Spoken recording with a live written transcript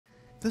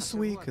This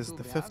week is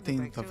the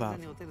 15th of Av,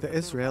 the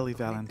Israeli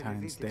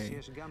Valentine's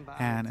Day,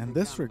 and in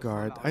this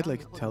regard, I'd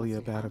like to tell you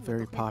about a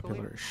very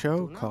popular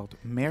show called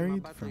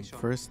Married from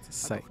First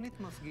Sight.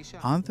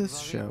 On this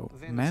show,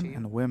 men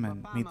and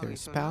women meet their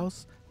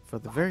spouse for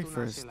the very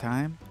first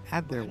time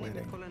at their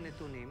wedding.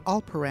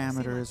 All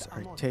parameters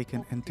are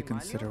taken into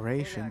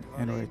consideration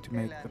in order to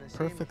make the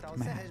perfect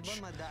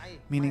match,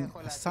 meaning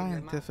a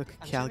scientific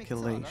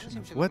calculation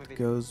of what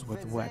goes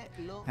with what,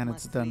 and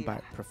it's done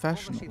by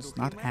professionals,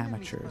 not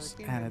amateurs,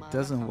 and it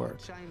doesn't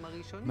work.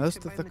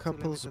 Most of the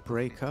couples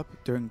break up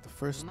during the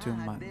first 2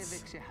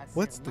 months.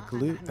 What's the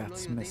glue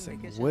that's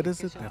missing? What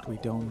is it that we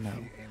don't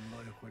know?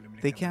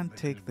 They can't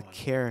take the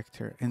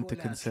character into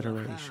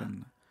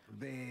consideration.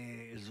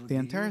 The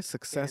entire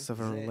success of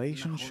a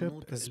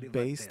relationship is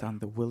based on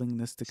the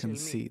willingness to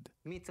concede.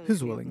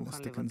 Whose willingness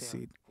to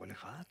concede?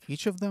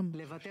 Each of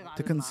them?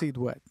 To concede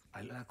what?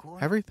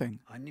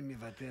 Everything.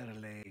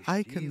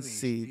 I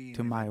concede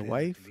to my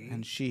wife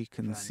and she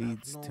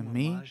concedes to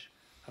me,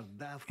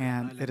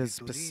 and it is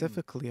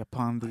specifically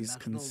upon these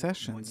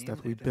concessions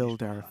that we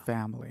build our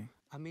family.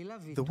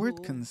 The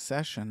word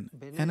concession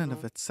in and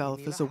of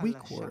itself is a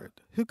weak word.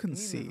 Who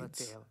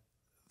concedes?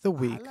 The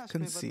weak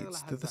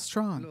concedes to the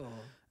strong.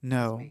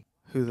 No,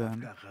 who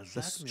then?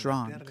 The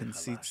strong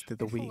concedes to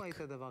the weak.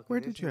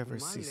 Where did you ever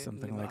see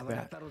something like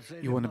that?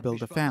 You want to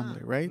build a family,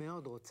 right?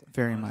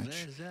 Very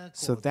much.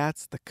 So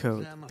that's the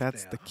code.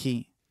 That's the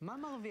key.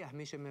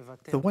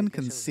 The one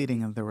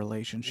conceding in the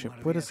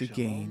relationship, what does he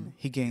gain?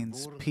 He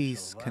gains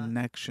peace,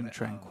 connection,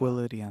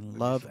 tranquility, and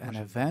love, and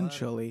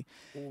eventually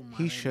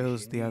he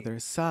shows the other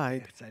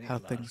side how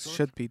things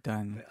should be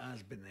done.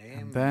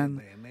 And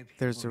then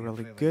there's a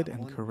really good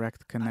and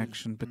correct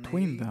connection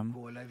between them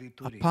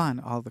upon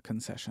all the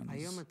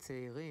concessions.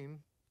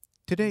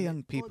 Today,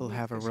 young people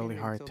have a really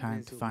hard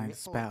time to find a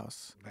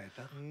spouse.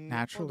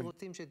 Naturally,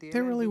 they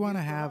really want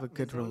to have a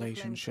good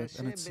relationship,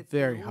 and it's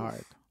very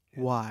hard.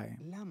 Why?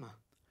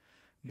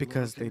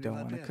 Because they don't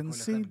want to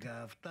concede,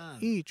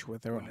 each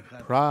with their own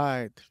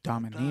pride,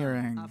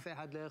 domineering.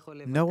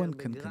 No one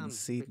can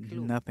concede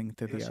nothing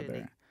to the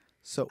other.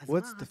 So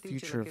what's the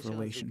future of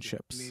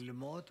relationships?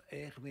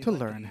 To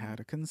learn how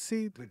to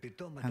concede.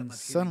 And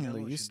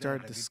suddenly you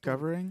start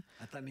discovering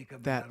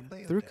that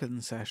through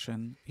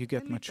concession you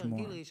get much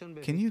more.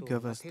 Can you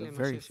give us the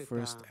very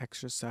first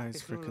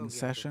exercise for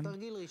concession?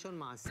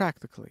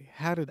 Practically,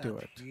 how to do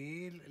it.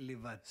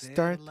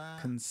 Start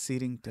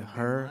conceding to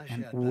her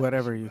and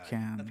whatever you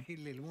can.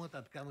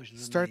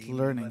 Start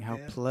learning how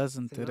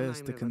pleasant it is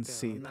to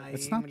concede.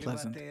 It's not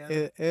pleasant.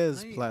 It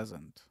is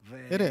pleasant.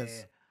 It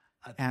is.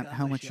 And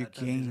how much you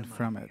gain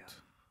from it.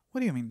 What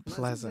do you mean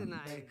pleasant?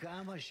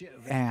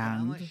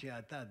 And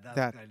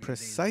that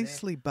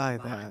precisely by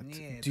that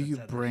do you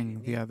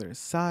bring the other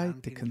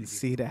side to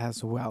concede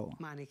as well.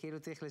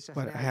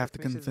 But I have to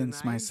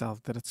convince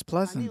myself that it's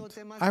pleasant.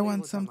 I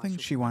want something,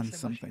 she wants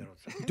something.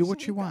 Do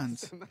what she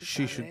wants.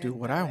 She should do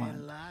what I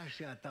want.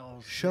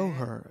 Show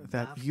her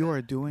that you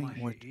are doing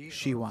what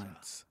she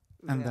wants.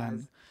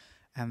 And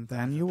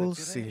then you will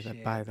see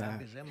that by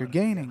that you're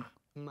gaining.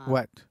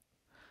 What?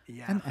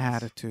 An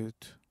attitude.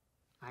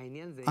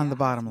 On the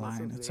bottom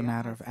line, it's a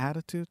matter of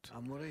attitude.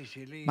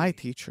 My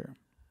teacher,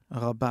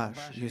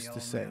 Rabash, used to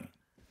say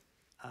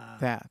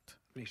that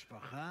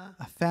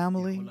a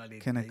family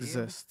can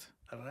exist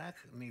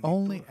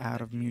only out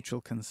of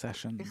mutual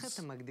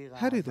concessions.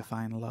 How do you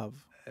define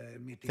love?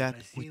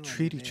 That we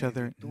treat each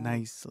other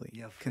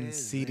nicely,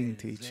 conceding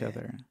to each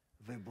other.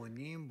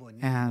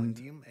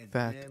 And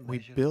that we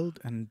build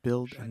and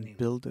build and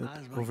build it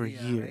over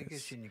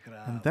years.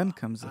 And then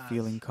comes a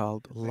feeling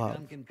called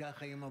love.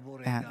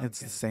 And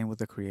it's the same with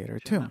the Creator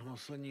too.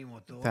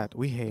 That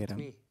we hate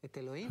Him.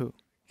 Who?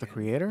 The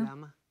Creator?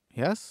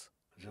 Yes?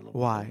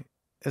 Why?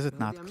 Is it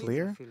not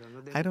clear?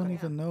 I don't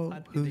even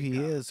know who He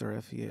is or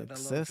if He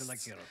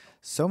exists.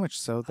 So much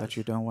so that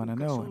you don't want to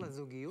know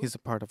Him. He's a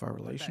part of our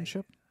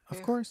relationship?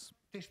 Of course.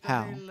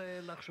 How?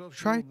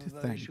 Try to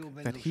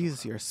think that He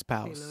is your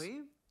spouse.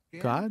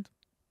 God?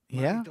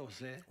 Yeah?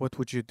 What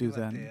would you do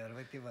then?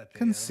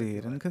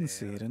 Concede and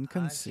concede and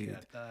concede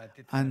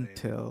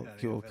until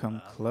you will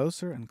come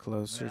closer and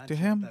closer to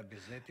Him,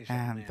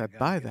 and that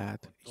by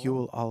that you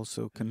will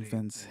also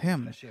convince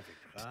Him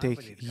to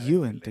take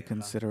you into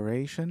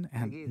consideration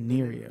and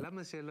near you.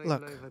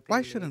 Look,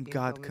 why shouldn't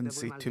God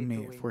concede to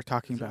me if we're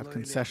talking about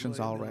concessions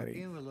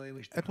already?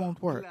 It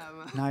won't work,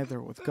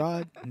 neither with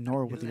God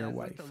nor with your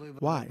wife.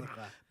 Why?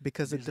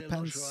 Because it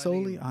depends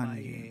solely on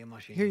you.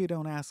 Here you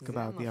don't ask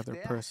about the other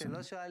person.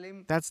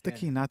 That's the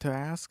key, not to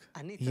ask?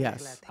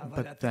 Yes,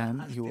 but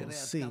then you will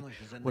see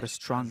what a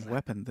strong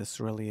weapon this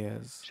really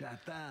is.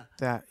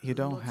 That you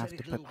don't have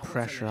to put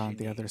pressure on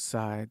the other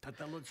side,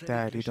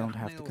 that you don't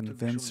have to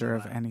convince her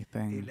of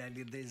anything.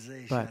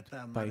 But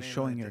by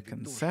showing your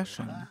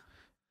concession,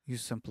 you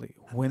simply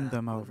win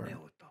them over.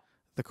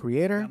 The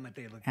Creator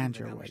and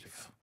your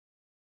wife.